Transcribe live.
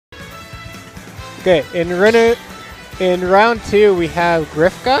Okay, in round 2 we have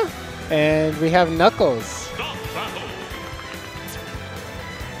Giffca and we have Knuckles.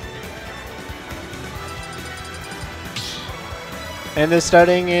 And they're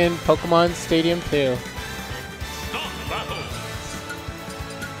starting in Pokemon Stadium 2.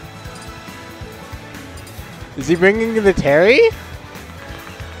 Is he bringing the Terry?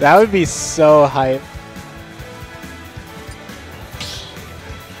 That would be so hype.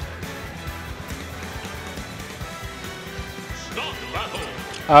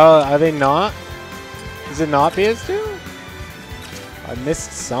 Oh, are they not? Is it not PS2? I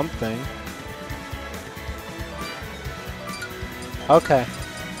missed something. Okay.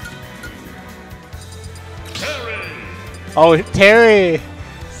 Oh, Terry!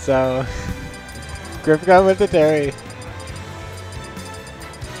 So, Giffca with the Terry.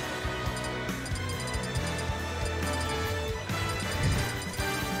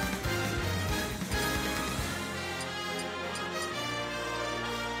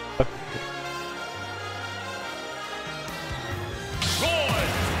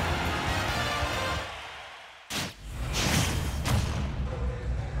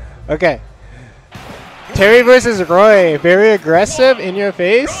 Okay. Terry versus Roy. Very aggressive, in your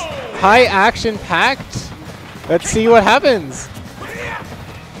face. High action packed. Let's see what happens.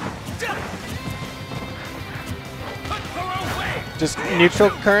 Just neutral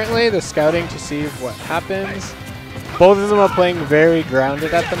currently. The scouting to see what happens. Both of them are playing very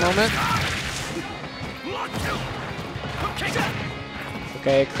grounded at the moment.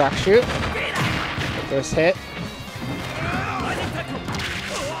 Okay, crack shoot. First hit.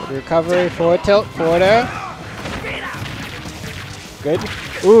 Recovery, forward tilt, forward air. Good.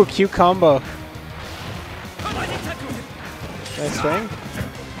 Ooh, Q combo. Nice swing.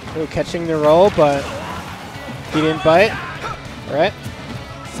 Ooh, catching the roll, but he didn't bite. Alright.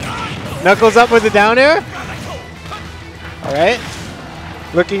 Knuckles up with the down air. Alright.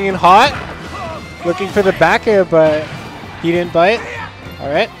 Looking in hot. Looking for the back air, but he didn't bite.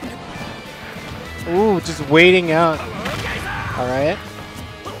 Alright. Ooh, just waiting out. Alright.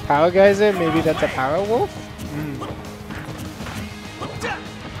 Power Geyser, maybe that's a Power Wolf?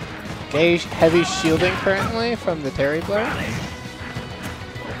 Okay, heavy shielding currently from the Terry player.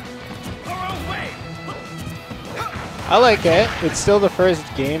 I like it. It's still the first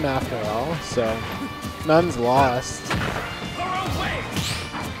game after all, so none's lost.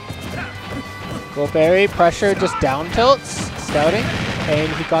 Go berry, pressure, just down tilts, scouting, and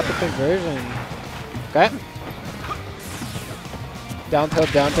he got the conversion. Okay. Down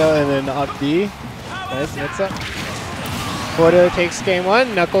tilt, and then up B. Nice, mix up. Porter takes game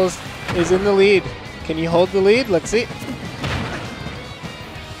 1. Knuckles is in the lead. Can he hold the lead? Let's see.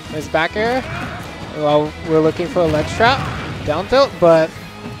 Nice back air. Well, we're looking for a ledge trap. Down tilt, but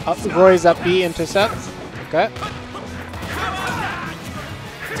Roy's up B intercepts. Okay.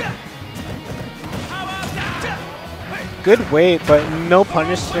 Good weight, but no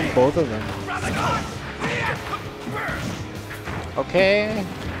punish from both of them. Okay.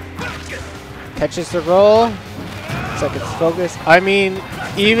 Catches the roll. Looks like it's focused. I mean,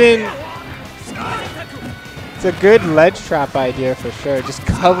 even it's a good ledge trap idea for sure. Just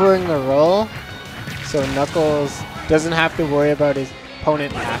covering the roll so Knuckles doesn't have to worry about his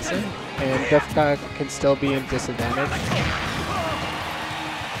opponent passing, and Giffca can still be in disadvantage.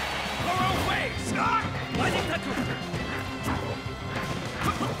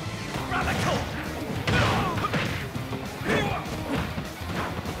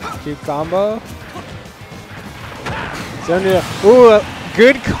 Cute combo. Ooh, a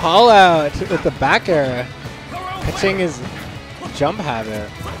good call out with the back air. Catching his jump habit.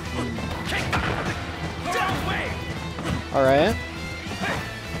 Alright.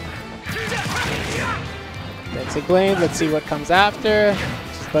 Dancing Blade, let's see what comes after.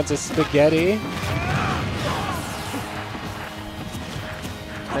 Just a bunch of spaghetti.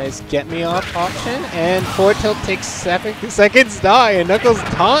 Nice get me off option, and forward tilt takes 7 seconds die, and Knuckles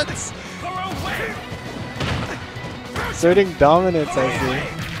taunts. Asserting dominance, I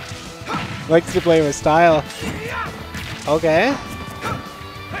see. Likes to play with style. Okay.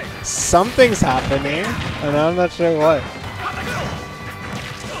 Something's happening, and I'm not sure what.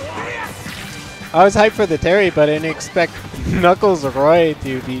 I was hyped for the Terry, but I didn't expect Knuckles Roy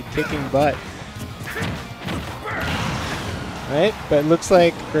to be kicking butt. Right, but it looks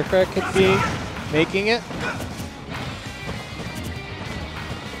like Giffca could be making it.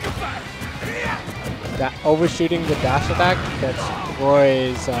 Overshooting the dash attack gets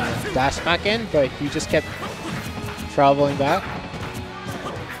Roy's dash back in, but he just kept traveling back.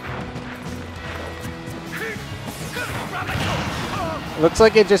 Looks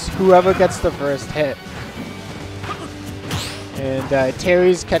like it just whoever gets the first hit. And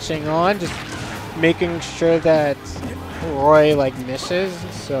Terry's catching on, just making sure that Roy like misses.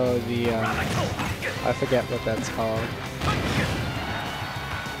 So the I forget what that's called.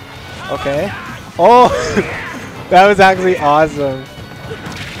 Okay. Oh, that was actually awesome.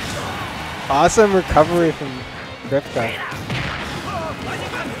 Awesome recovery from Giffca.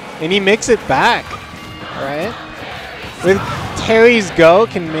 And he makes it back. Alright. With Terry's go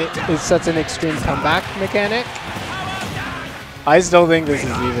is such an extreme comeback mechanic. I still think this is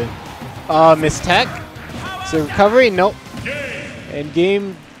even. Miss Tech. So recovery, nope. And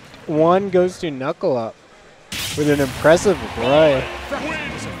game 1 goes to KnuckleUp with an impressive Roy.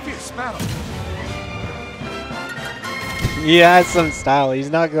 He has some style. He's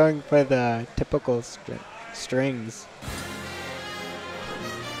not going for the typical strings.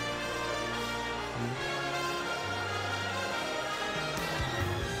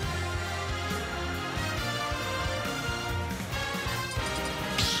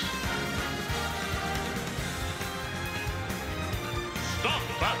 Stop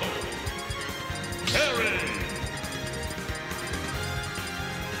battle. Terry.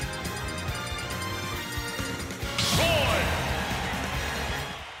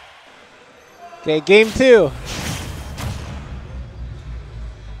 Okay, game 2.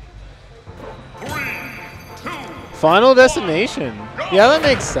 3, 2. Final destination. Yeah, that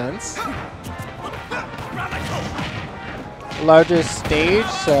makes sense. Larger stage,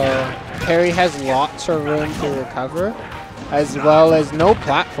 so Terry has lots of room to recover, as well as no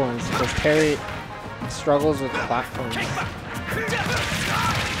platforms, because Terry struggles with platforms.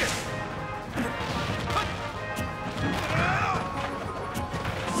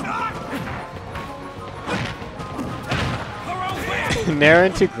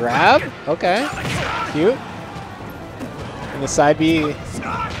 Naren to grab? Okay. Cute. And the side B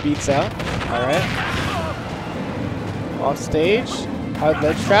beats out. Alright. Off stage. Hard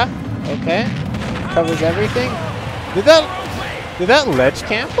ledge trap. Okay. Covers everything. Did that ledge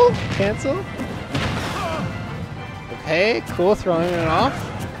cancel? Okay, cool, throwing it off.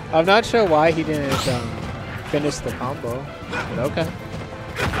 I'm not sure why he didn't finish the combo, but okay.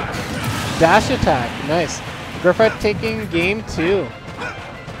 Dash attack, nice. Griffith taking game 2.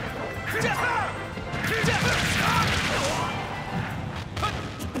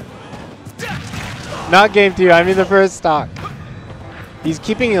 Not game 2, I mean the first stock. He's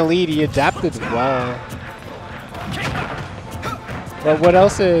keeping a lead, he adapted well. But what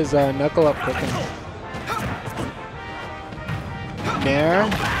else is KnuckleUp cooking? Nair,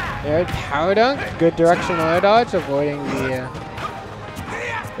 power dunk, good directional air dodge, avoiding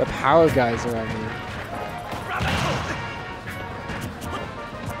the power guys around you.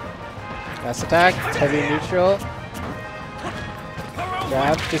 Gas attack, heavy neutral.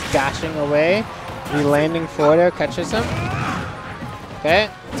 Grab, just dashing away. The landing forward air catches him. Okay,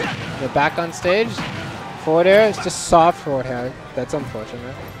 they're back on stage. Forward air, it's just soft forward air. That's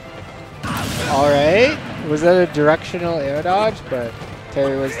unfortunate. Alright, was that a directional air dodge? But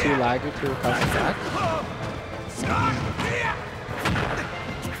Terry was too laggy to recover back.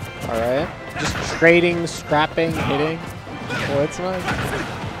 Alright, just trading, scrapping, hitting. Forward smash.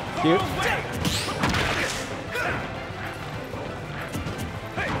 Cute.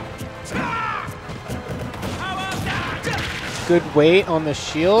 Good weight on the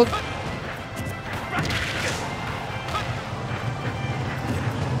shield.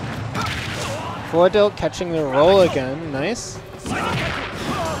 Forward tilt catching the roll again. Nice.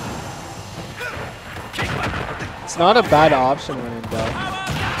 It's not a bad option when in doubt.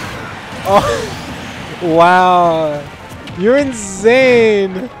 Oh, wow. You're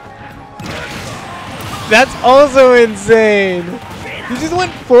insane. That's also insane. You just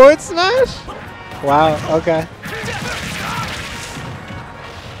went forward smash? Wow, okay.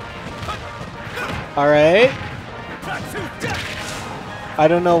 Alright. I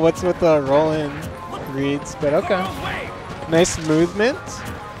don't know what's with the roll-in reads, but okay. Nice movement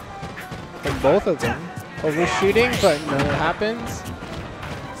from both of them. Overshooting, but none of it happens.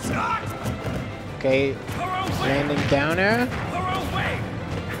 Okay, landing down air.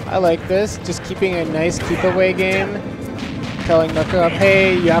 I like this. Just keeping a nice keep away game. Telling KnuckleUp,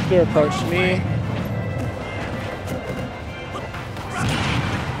 hey, you have to approach me.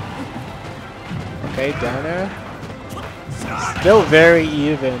 Okay, down air. Still very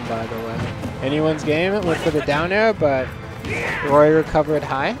even, by the way. Anyone's game went for the down air, but Roy recovered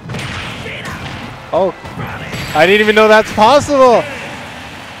high. Oh, I didn't even know that's possible.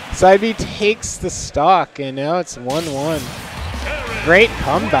 Side B takes the stock, and now it's 1-1. Great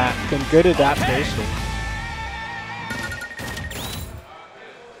comeback and good adaptation.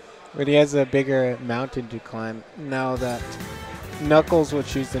 But he has a bigger mountain to climb now that Knuckles will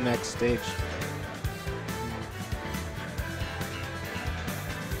choose the next stage.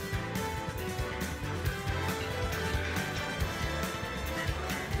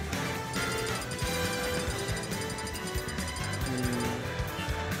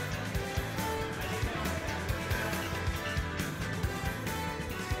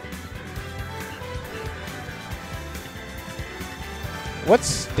 What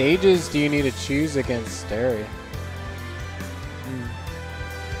stages do you need to choose against Stary?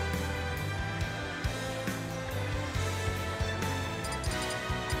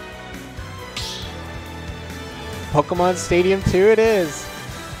 Pokemon Stadium 2 it is.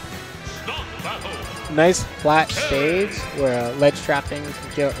 Nice flat stage where ledge trapping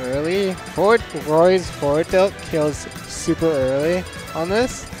can kill early. Roy's forward tilt kills super early on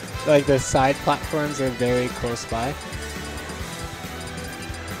this. Like the side platforms are very close by.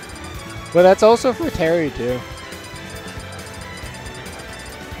 But that's also for Terry too.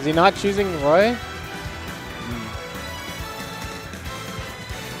 Is he not choosing Roy?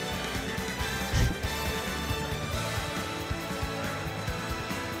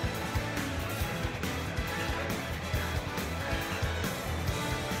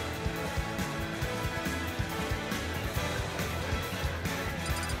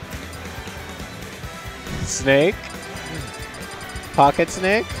 Snake? Pocket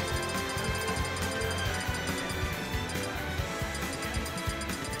Snake?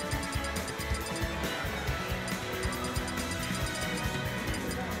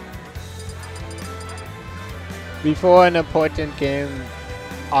 Before an important game,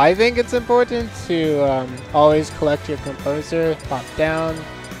 I think it's important to always collect your composer, pop down,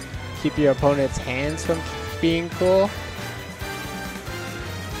 keep your opponent's hands from being cool.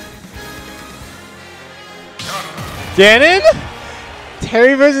 Ganon?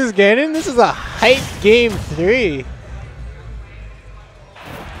 Terry versus Ganon? This is a hype game 3. 3,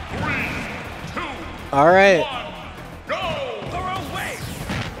 2, Alright. 1, go!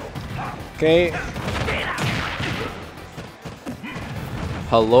 Okay.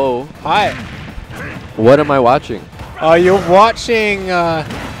 Hello. Hi. What am I watching? You're watching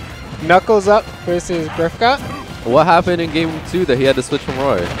KnucklesUp versus Giffca. What happened in game 2 that he had to switch from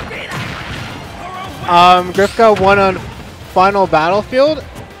Roy? Giffca won on Final Battlefield.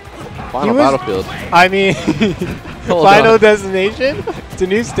 Final Battlefield. I mean, Hold Final on. Destination. It's a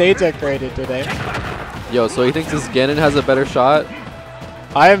new stage I created today. Yo, so he thinks this Ganon has a better shot?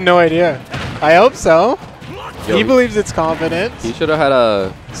 I have no idea. I hope so. Yo, He believes it's confident. He should have had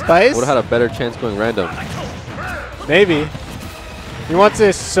a Spice? would have had a better chance going random. Maybe. He wants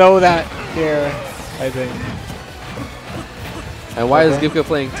to sow that here, I think. And why is Okay. Giffca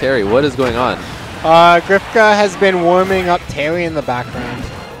playing Terry? What is going on? Giffca has been warming up Terry in the background.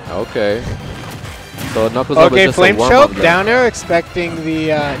 Okay. So KnucklesUp Okay, is just Flame a warm Choke up then. down there, expecting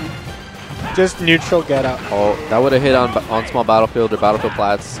the just neutral get up. Oh, that would have hit on small battlefield or battlefield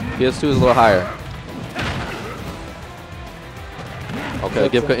plats. PS2 is a little higher. Okay,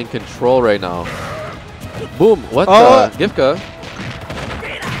 Giffca in control right now. Boom! What Oh. the? Giffca?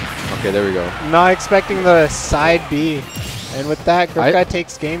 Okay, there we go. Not expecting the side B. And with that, Giffca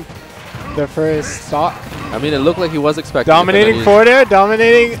takes game the first stock. I mean, it looked like he was expecting Dominating it, forward air,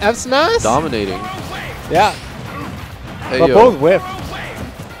 dominating F smash. dominating. Yeah, Hey, but yo. both whiff.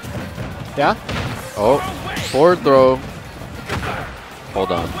 Yeah, Oh, forward throw.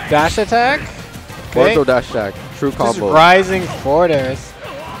 Hold on. dash attack. Forward Okay, throw dash attack. True just combo. rising forward airs.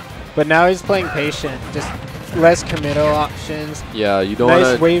 But now he's playing patient, just less committal options. Yeah, you don't Nice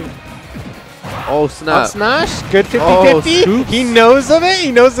want to. wave Oh, up snap. smash, good 50-50. Oh, scoops. He knows of it.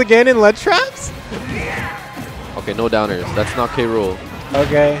 He knows again in lead traps. Okay, no downers. That's not K rule.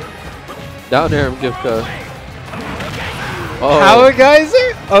 Okay. Down air, Giffca. Oh, Power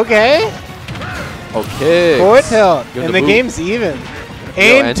geyser. Okay. okay. Forward tilt. Give him And the the boot. game's even.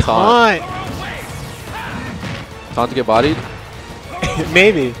 And and taunt. taunt. Time to get bodied.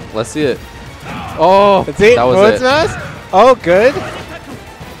 Maybe. Let's see it. Oh, That's it. that was Forward it. smash. Oh, good.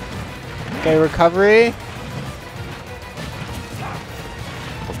 Okay, recovery.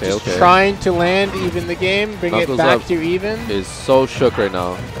 Okay, Just okay. trying to land even the game, bring it back KnucklesUp to even. is so shook right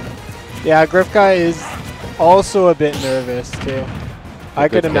now. Yeah, Giffca is also a bit nervous too. I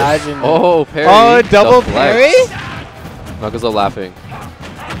could Good imagine. that. Oh, parry. Oh, double The parry? flex. KnucklesUp laughing.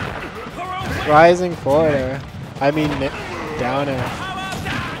 Rising forward air. I mean, down air.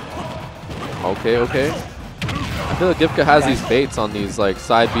 Okay, okay. I feel like Giffca has these baits on these like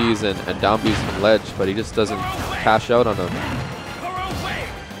side Bs and down Bs from ledge, but he just doesn't cash out on them.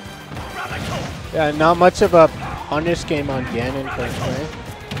 Yeah, not much of a punish game on Ganon currently.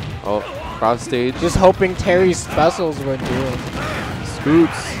 Oh, cross stage. Just hoping Terry's specials would do it.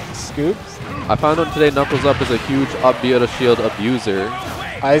 Scoops. Scoops? I found out today KnucklesUp is a huge up B out of shield abuser.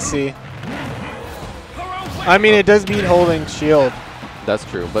 I see. I mean, it does beat holding shield. That's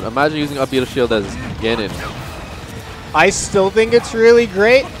true. But imagine using up B out of shield as Ganon. I still think it's really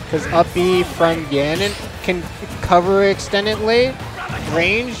great because up B from Ganon can cover extended lane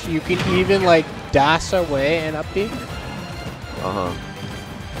range. You can even like dash away and up B. Uh-huh.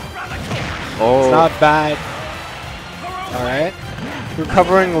 Oh. It's not bad. All right. We're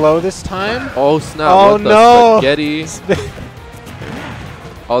covering low this time. Oh, snap. Oh, what no. The spaghetti.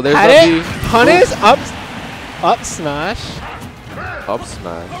 Oh, there's Had up it. B. Punish up smash. Up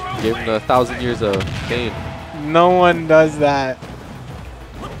smash. Gave him the 1,000 years of pain. No one does that.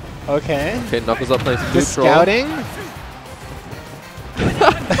 Okay. Okay, KnucklesUp plays Just neutral. scouting.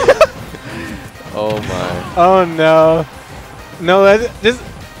 Oh my. Oh no. No, that's just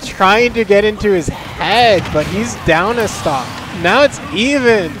trying to get into his head, but he's down a stock. Now it's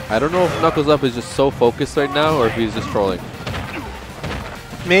even. I don't know if KnucklesUp is just so focused right now or if he's just trolling.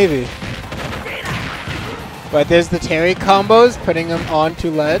 Maybe. But there's the Terry combos, putting him onto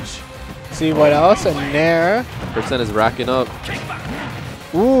ledge. See what else? And Nair. Percent is racking up.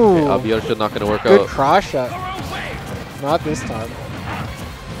 Ooh. Okay, Albion not going to work Good out. cross shot. Not this time.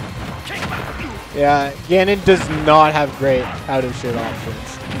 Yeah, Ganon does not have great out of shit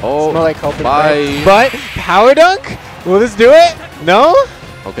options. Oh, It's more like hoping bye. But power dunk? Will this do it? No?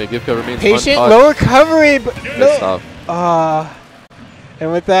 Okay, Giffca remains Patient, untouched. low recovery, but Good no. stuff.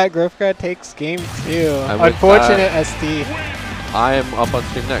 And with that, Giffca takes game 2. And with Unfortunate SD. I am up on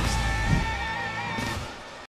stream next.